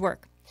options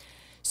work.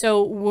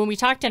 So when we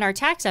talked in our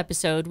tax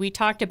episode, we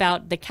talked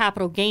about the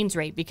capital gains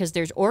rate because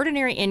there's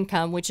ordinary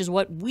income, which is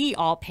what we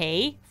all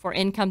pay for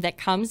income that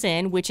comes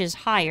in, which is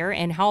higher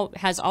and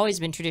has always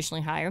been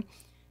traditionally higher.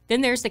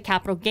 Then there's the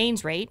capital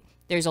gains rate.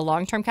 There's a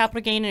long-term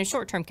capital gain and a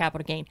short-term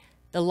capital gain.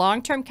 The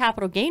long-term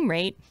capital gain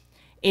rate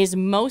is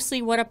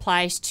mostly what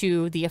applies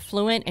to the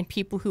affluent and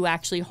people who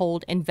actually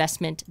hold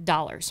investment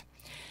dollars.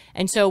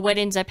 And so what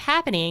ends up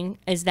happening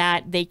is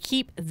that they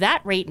keep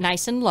that rate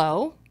nice and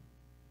low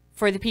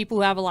for the people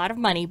who have a lot of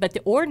money, but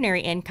the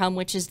ordinary income,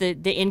 which is the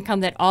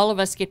income that all of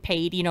us get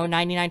paid,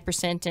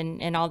 99%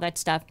 and all that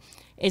stuff,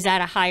 is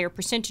at a higher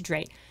percentage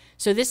rate.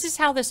 So this is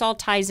how this all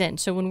ties in.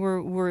 So when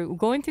we're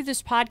going through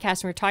this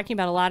podcast and we're talking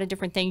about a lot of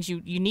different things,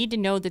 you need to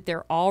know that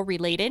they're all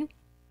related.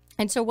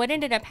 And so what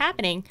ended up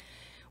happening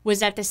was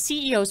that the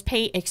CEO's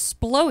pay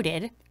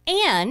exploded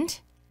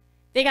and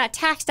they got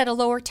taxed at a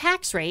lower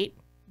tax rate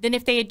than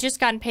if they had just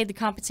gotten paid the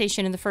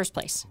compensation in the first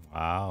place.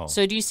 Wow.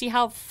 So do you see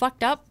how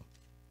fucked up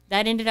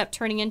that ended up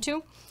turning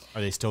into?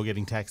 Are they still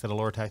getting taxed at a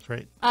lower tax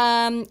rate?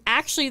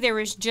 Actually, there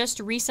was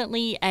just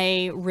recently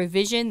a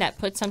revision that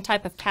put some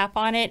type of cap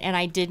on it, and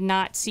I did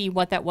not see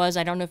what that was.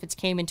 I don't know if it's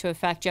came into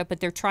effect yet, but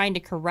they're trying to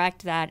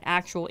correct that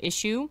actual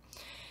issue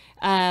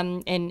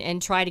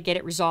and try to get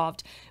it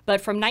resolved.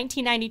 But from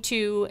 1992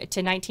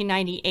 to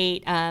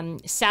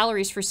 1998,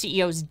 salaries for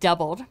CEOs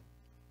doubled.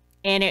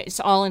 And it's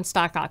all in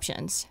stock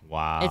options.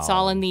 Wow. It's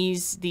all in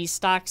these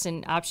stocks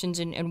and options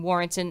and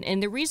warrants.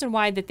 And the reason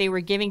why that they were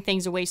giving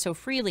things away so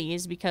freely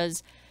is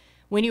because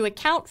when you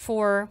account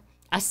for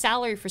a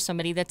salary for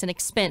somebody, that's an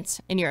expense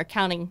in your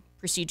accounting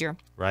procedure.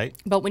 Right.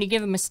 But when you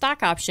give them a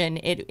stock option,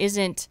 it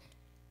isn't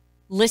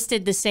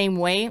listed the same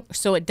way.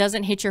 So it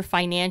doesn't hit your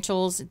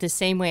financials the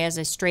same way as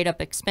a straight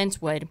up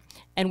expense would.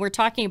 And we're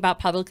talking about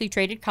publicly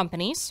traded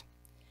companies.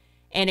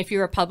 And if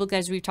you're a public,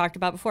 as we've talked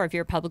about before, if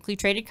you're a publicly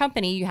traded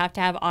company, you have to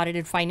have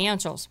audited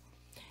financials.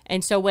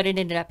 And so what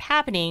ended up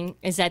happening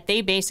is that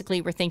they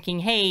basically were thinking,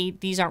 hey,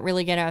 these aren't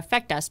really going to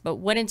affect us. But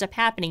what ends up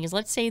happening is,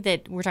 let's say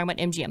that we're talking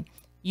about MGM.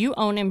 You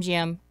own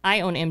MGM, I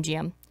own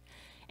MGM,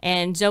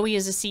 and Zoe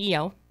is a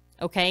CEO,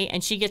 okay?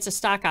 And she gets a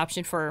stock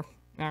option for,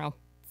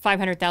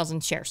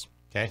 500,000 shares.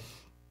 Okay.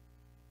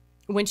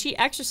 When she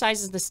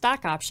exercises the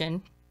stock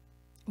option,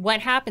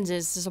 what happens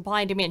is the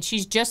supply and demand.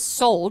 She's just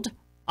sold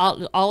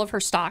all of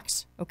her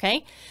stocks,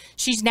 okay?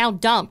 She's now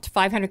dumped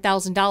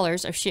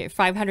 $500,000 of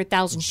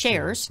 500,000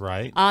 shares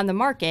right. on the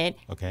market,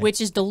 okay. which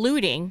is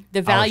diluting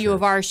the value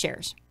of our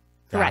shares.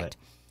 Correct.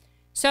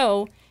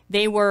 So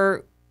they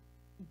were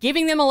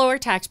giving them a lower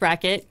tax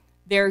bracket.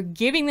 They're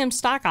giving them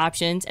stock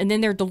options, and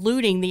then they're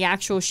diluting the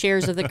actual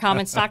shares of the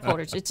common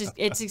stockholders.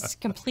 It's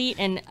complete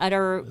and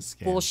utter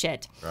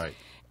bullshit. Right.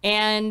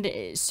 And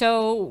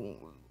so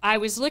I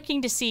was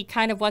looking to see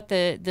kind of what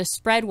the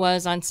spread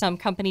was on some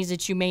companies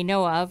that you may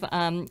know of.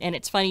 And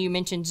it's funny you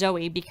mentioned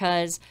Zoe,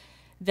 because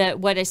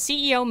what a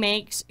CEO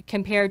makes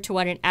compared to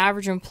what an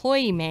average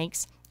employee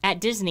makes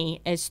at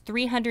Disney is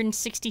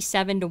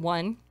 367 to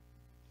 1.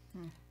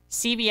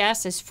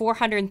 CVS is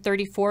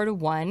 434 to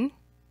 1.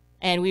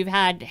 And we've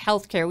had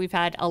healthcare. We've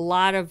had a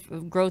lot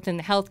of growth in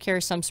the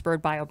healthcare, some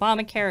spurred by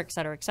Obamacare, et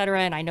cetera, et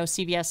cetera. And I know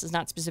CBS is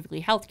not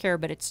specifically healthcare,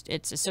 but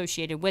it's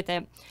associated with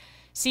it.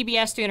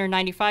 CBS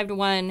 395 to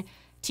 1,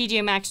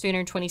 TJ Maxx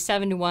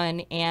 327 to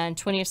 1, and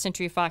 20th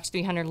Century Fox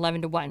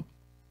 311 to 1.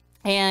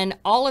 And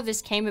all of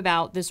this came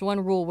about this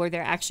one rule where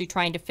they're actually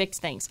trying to fix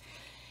things.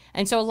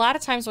 And so a lot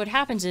of times what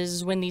happens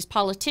is when these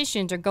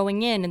politicians are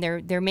going in and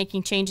they're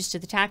making changes to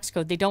the tax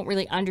code, they don't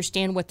really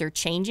understand what they're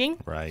changing.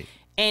 Right.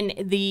 And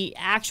the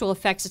actual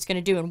effects it's going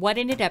to do. And what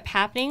ended up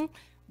happening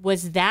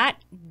was that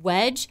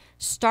wedge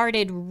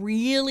started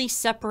really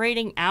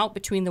separating out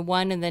between the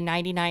 1% and the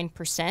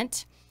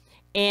 99%.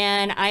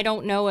 And I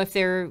don't know if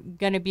they're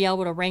going to be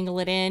able to wrangle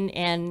it in.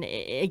 And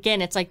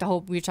again, it's like the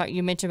whole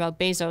you mentioned about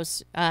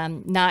Bezos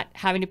not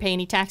having to pay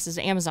any taxes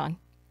to Amazon.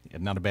 Yeah,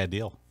 not a bad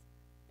deal.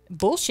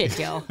 Bullshit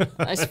deal,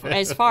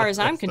 as far as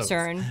I'm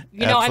concerned.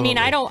 You know,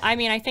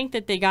 I think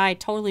that the guy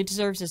totally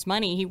deserves his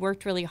money. He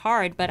worked really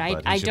hard, but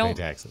I don't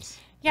pay taxes.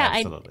 Yeah,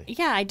 absolutely.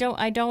 I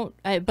don't.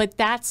 But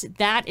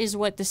that is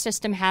what the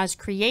system has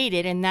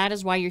created, and that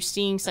is why you're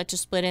seeing such a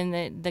split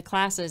in the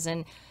classes.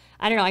 And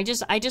I don't know.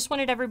 I just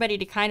wanted everybody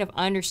to kind of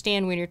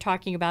understand when you're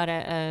talking about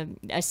a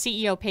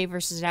CEO pay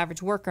versus an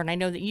average worker. And I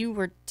know that you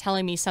were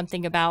telling me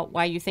something about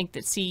why you think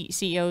that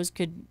CEOs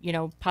could,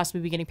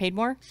 possibly be getting paid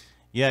more.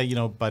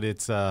 Yeah, but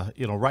it's,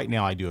 right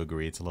now I do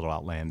agree it's a little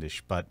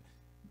outlandish, but,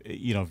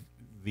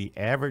 the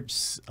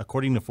average,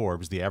 according to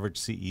Forbes, the average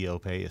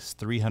CEO pay is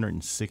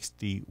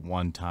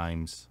 361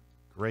 times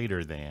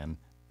greater than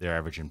their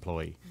average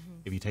employee.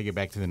 Mm-hmm. If you take it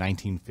back to the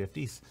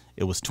 1950s,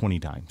 it was 20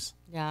 times.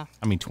 Yeah.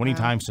 20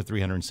 times to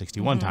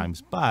 361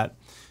 times, but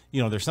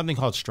there's something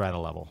called strata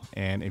level,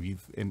 and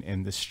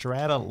and the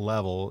strata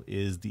level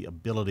is the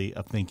ability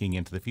of thinking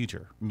into the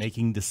future,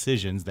 making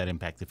decisions that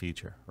impact the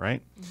future,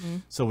 right? Mm-hmm.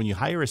 So when you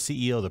hire a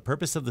CEO, the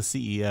purpose of the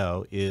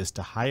CEO is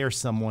to hire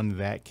someone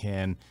that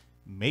can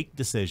make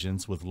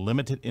decisions with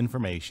limited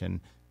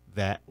information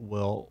that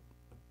will,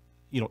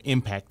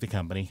 impact the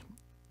company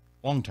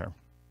long term.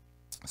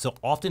 So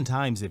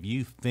oftentimes, if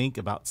you think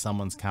about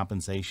someone's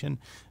compensation,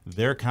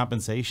 their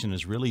compensation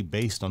is really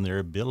based on their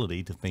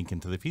ability to think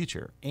into the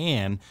future.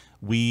 And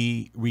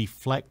we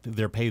reflect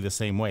their pay the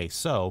same way.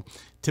 So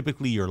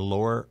typically your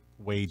lower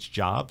wage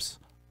jobs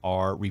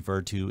are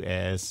referred to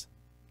as,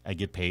 I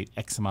get paid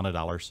X amount of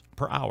dollars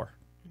per hour,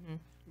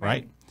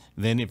 right?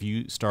 Then if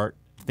you start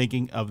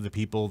thinking of the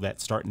people that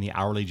start in the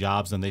hourly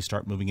jobs and they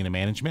start moving into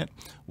management,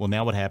 well,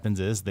 now what happens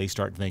is they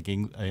start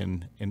thinking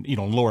in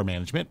lower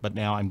management, but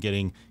now I'm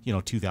getting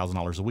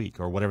 $2,000 a week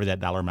or whatever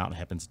that dollar amount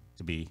happens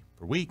to be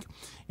per week.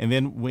 And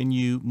then when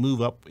you move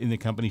up in the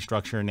company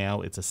structure, now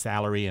it's a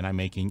salary and I'm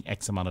making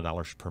X amount of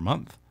dollars per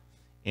month.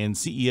 And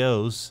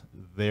CEOs,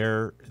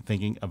 they're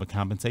thinking of a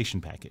compensation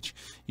package,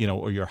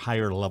 or your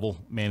higher level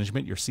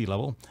management, your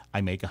C-level,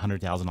 I make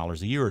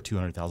 $100,000 a year or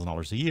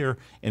 $200,000 a year.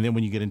 And then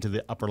when you get into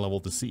the upper level,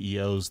 the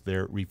CEOs,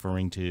 they're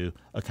referring to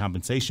a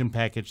compensation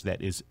package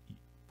that is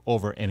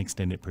over an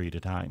extended period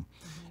of time.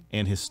 Mm-hmm.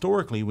 And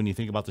historically, when you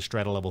think about the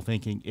strata level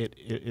thinking,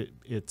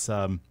 it's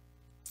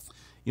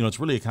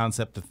really a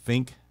concept to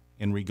think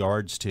in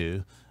regards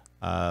to,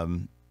 how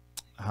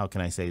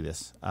can I say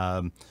this?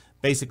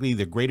 Basically,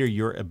 the greater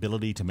your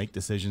ability to make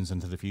decisions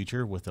into the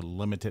future with a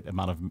limited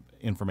amount of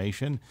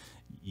information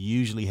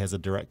usually has a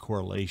direct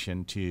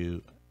correlation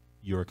to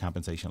your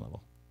compensation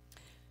level.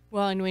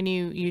 Well, and when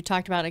you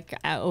talked about an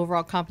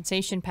overall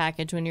compensation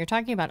package, when you're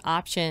talking about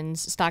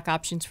options, stock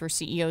options for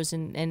CEOs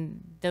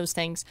and those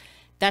things,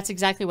 that's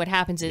exactly what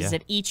happens is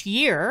that each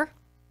year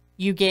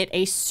you get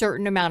a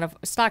certain amount of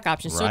stock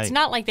options. So it's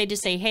not like they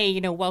just say, hey,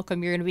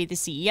 welcome, you're going to be the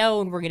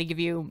CEO and we're going to give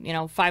you,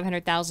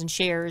 500,000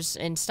 shares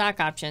in stock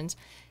options.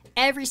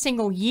 Every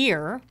single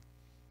year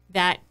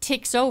that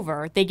ticks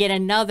over, they get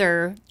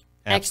another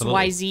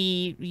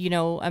XYZ,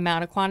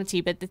 amount of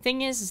quantity. But the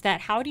thing is that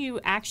how do you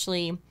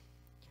actually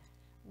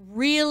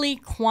really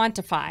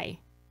quantify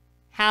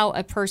how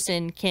a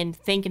person can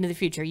think into the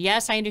future?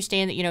 Yes, I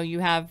understand that, you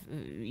have,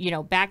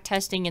 back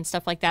testing and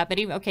stuff like that. But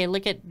even,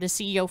 look at the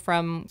CEO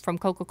from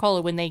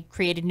Coca-Cola when they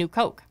created New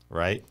Coke.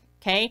 Right.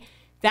 Okay.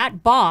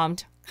 That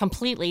bombed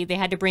completely. They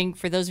had to bring,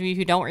 for those of you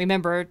who don't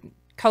remember,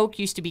 Coke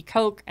used to be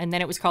Coke, and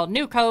then it was called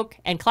New Coke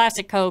and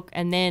Classic Coke,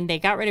 and then they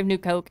got rid of New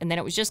Coke, and then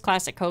it was just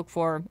Classic Coke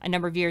for a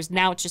number of years.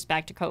 Now it's just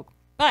back to Coke.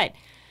 But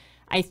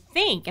I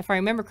think, if I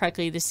remember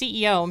correctly, the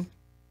CEO,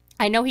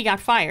 I know he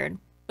got fired,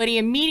 but he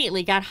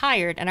immediately got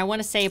hired, and I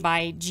want to say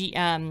by GE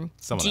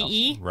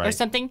or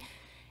something.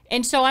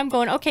 And so I'm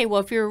going, okay,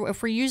 well,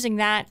 if we're using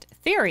that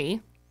theory,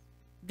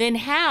 then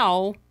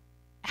how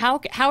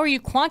are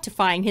you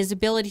quantifying his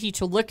ability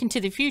to look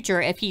into the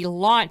future if he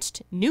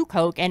launched New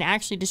Coke and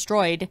actually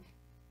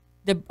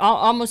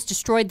almost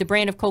destroyed the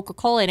brand of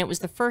Coca-Cola? And it was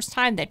the first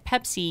time that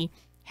Pepsi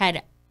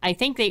had, I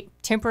think they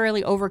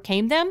temporarily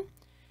overcame them.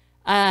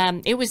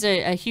 It was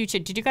a huge,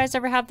 did you guys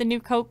ever have the New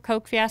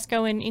Coke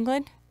fiasco in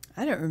England?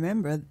 I don't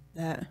remember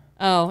that.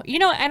 Oh,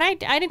 and I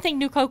didn't think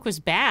New Coke was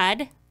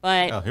bad,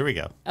 but. Oh, here we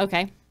go.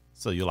 Okay.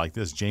 So you like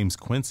this. James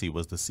Quincy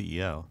was the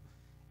CEO,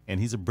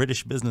 and he's a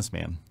British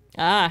businessman.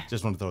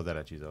 Just want to throw that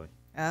at you, Zoe.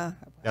 Well.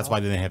 That's why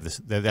they didn't have this.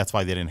 That's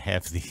why they didn't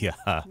have the.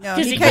 No,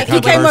 he he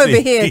came came over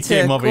here He to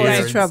came over cause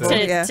here and trouble.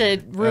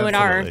 said- to ruin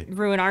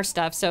Absolutely. our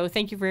stuff. So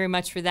thank you very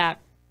much for that.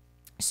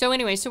 So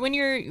anyway, so when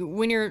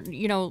you're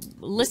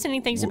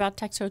listening things about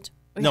tech codes.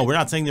 No, we're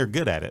not saying they're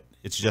good at it.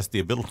 It's just the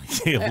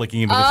ability of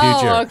looking into the Oh,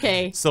 future.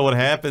 okay. So what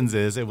happens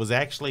is it was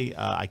actually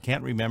I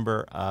can't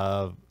remember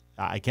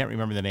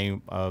the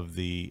name of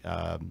the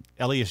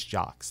Elias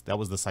Jacques. That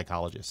was the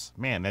psychologist.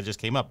 Man, that just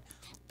came up.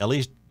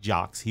 Elias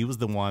Jacques. He was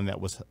the one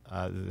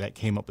that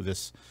came up with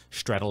this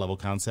strata level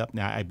concept.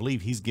 Now I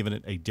believe he's given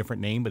it a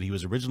different name, but he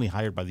was originally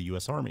hired by the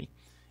U.S. Army,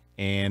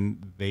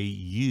 and they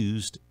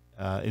used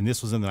and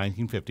this was in the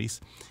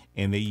 1950s,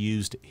 and they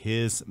used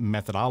his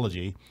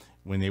methodology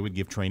when they would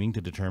give training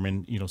to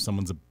determine,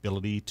 someone's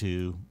ability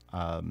to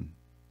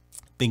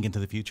think into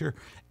the future.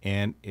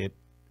 And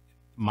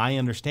my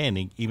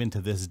understanding, even to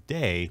this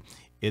day,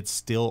 it's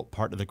still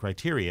part of the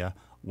criteria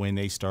when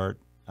they start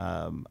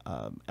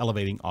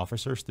elevating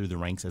officers through the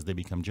ranks as they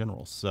become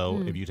generals.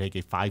 So if you take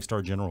a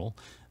 5-star general,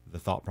 the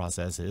thought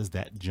process is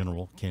that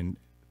general can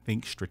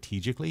think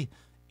strategically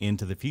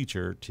into the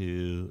future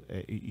to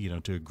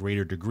a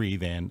greater degree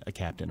than a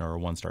captain or a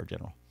 1-star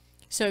general.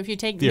 So if you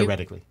take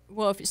theoretically,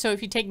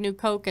 if you take New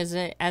Coke as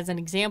an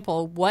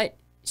example, what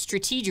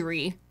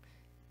strategery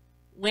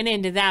went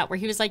into that? Where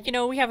he was like,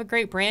 we have a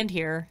great brand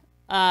here.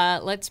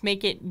 Let's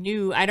make it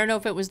new. I don't know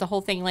if it was the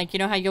whole thing, like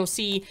how you'll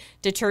see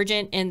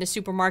detergent in the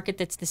supermarket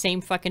that's the same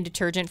fucking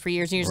detergent for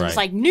years and years. Right. And it's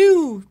like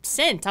new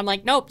scent. I'm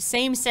like, nope,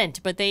 same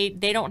scent, but they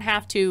don't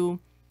have to.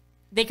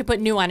 They could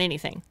put new on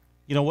anything.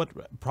 You know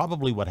what?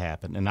 Probably what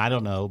happened, and I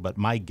don't know, but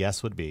my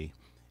guess would be,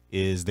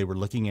 is they were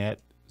looking at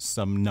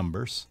some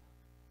numbers,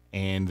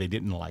 and they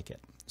didn't like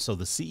it. So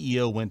the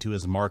CEO went to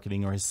his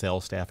marketing or his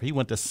sales staff. He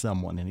went to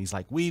someone, and he's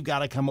like, we've got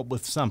to come up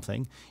with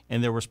something.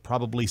 And there was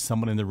probably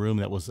someone in the room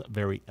that was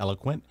very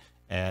eloquent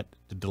at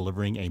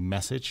delivering a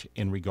message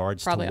in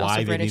regards Probably to also why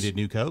they British. needed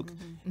New Coke.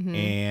 Mm-hmm.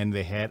 And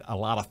they had a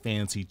lot of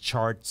fancy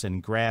charts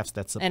and graphs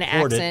that An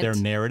supported accent. their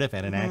narrative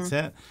and an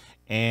accent.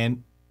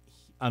 And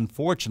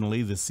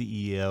unfortunately, the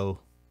CEO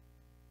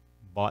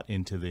bought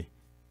into the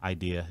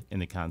idea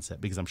and the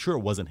concept, because I'm sure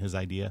it wasn't his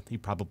idea. He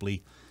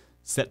probably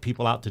set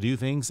people out to do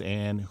things,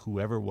 and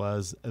whoever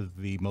was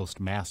the most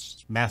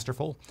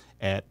masterful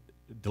at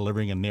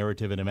delivering a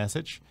narrative and a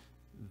message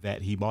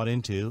that he bought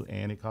into,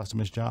 and it cost him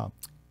his job.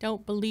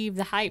 Don't believe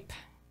the hype.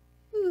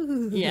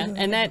 Yeah,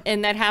 and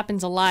that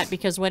happens a lot,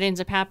 because what ends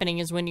up happening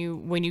is when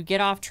you get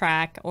off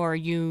track or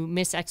you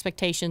miss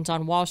expectations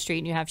on Wall Street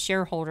and you have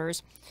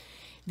shareholders,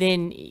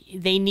 then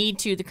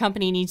the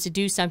company needs to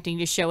do something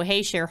to show,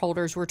 hey,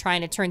 shareholders, we're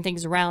trying to turn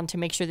things around to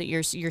make sure that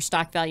your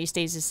stock value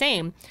stays the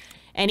same.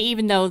 And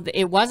even though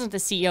it wasn't the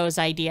CEO's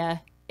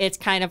idea, it's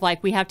kind of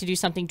like we have to do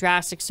something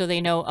drastic so they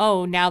know,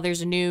 oh, now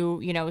there's a new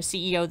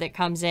CEO that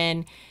comes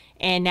in,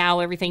 and now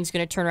everything's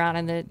going to turn around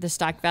and the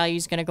stock value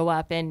is going to go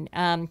up. And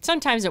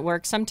sometimes it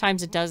works,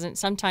 sometimes it doesn't.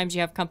 Sometimes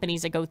you have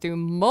companies that go through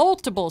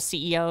multiple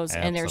CEOs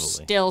and they're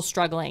Absolutely. still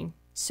struggling.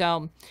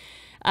 So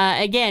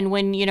again,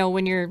 when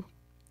you're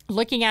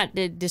looking at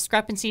the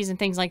discrepancies and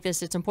things like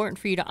this, it's important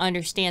for you to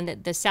understand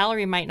that the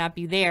salary might not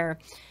be there,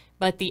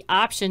 but the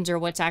options are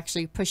what's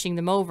actually pushing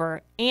them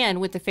over. And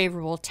with the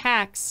favorable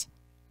tax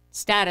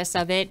status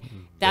of it,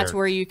 that's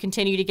where you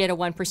continue to get a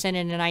 1%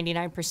 and a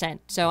 99%.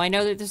 So I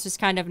know that this is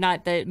kind of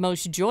not the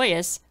most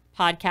joyous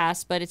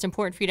podcast, but it's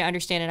important for you to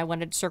understand it. I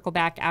wanted to circle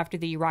back after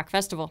the Rock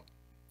Festival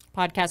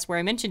podcast where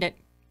I mentioned it.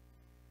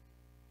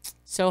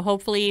 So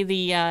hopefully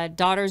the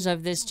daughters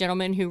of this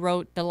gentleman who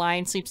wrote The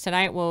Lion Sleeps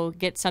Tonight will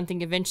get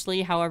something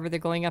eventually. However, they're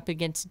going up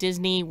against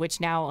Disney, which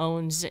now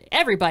owns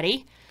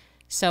everybody.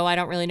 So I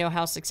don't really know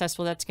how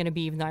successful that's going to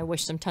be, even though I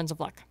wish them tons of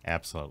luck.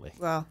 Absolutely.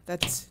 Well,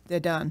 they're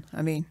done.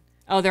 I mean,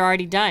 Oh, they're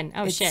already done.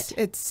 Oh, it's, shit.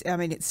 it's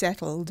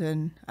settled,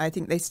 and I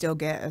think they still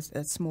get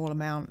a small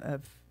amount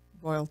of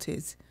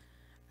royalties.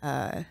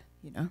 Oh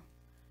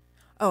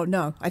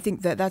no, I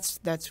think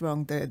that's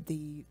wrong.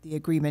 The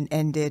agreement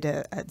ended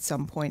at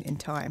some point in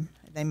time.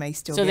 They may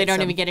still. So get they don't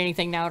some. even get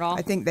anything now at all?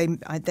 I think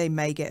they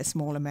may get a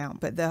small amount,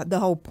 but the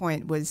whole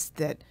point was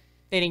that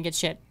They didn't get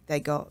shit. they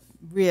got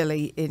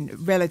really, in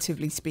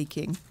relatively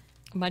speaking,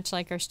 Much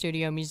like our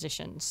studio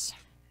musicians.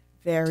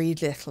 very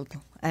little.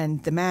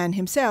 And the man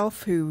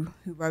himself who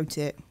wrote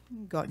it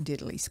got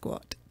diddly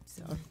squat.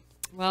 So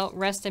Well,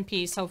 rest in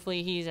peace.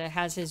 Hopefully he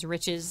has his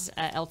riches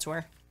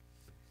elsewhere.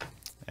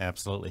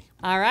 Absolutely.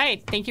 All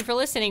right. Thank you for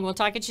listening. We'll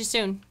talk at you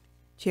soon.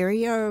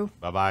 cheerio.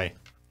 Bye-bye.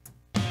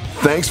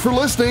 Thanks for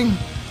listening.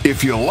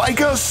 If you like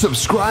us,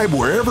 subscribe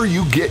wherever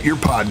you get your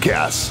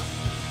podcasts.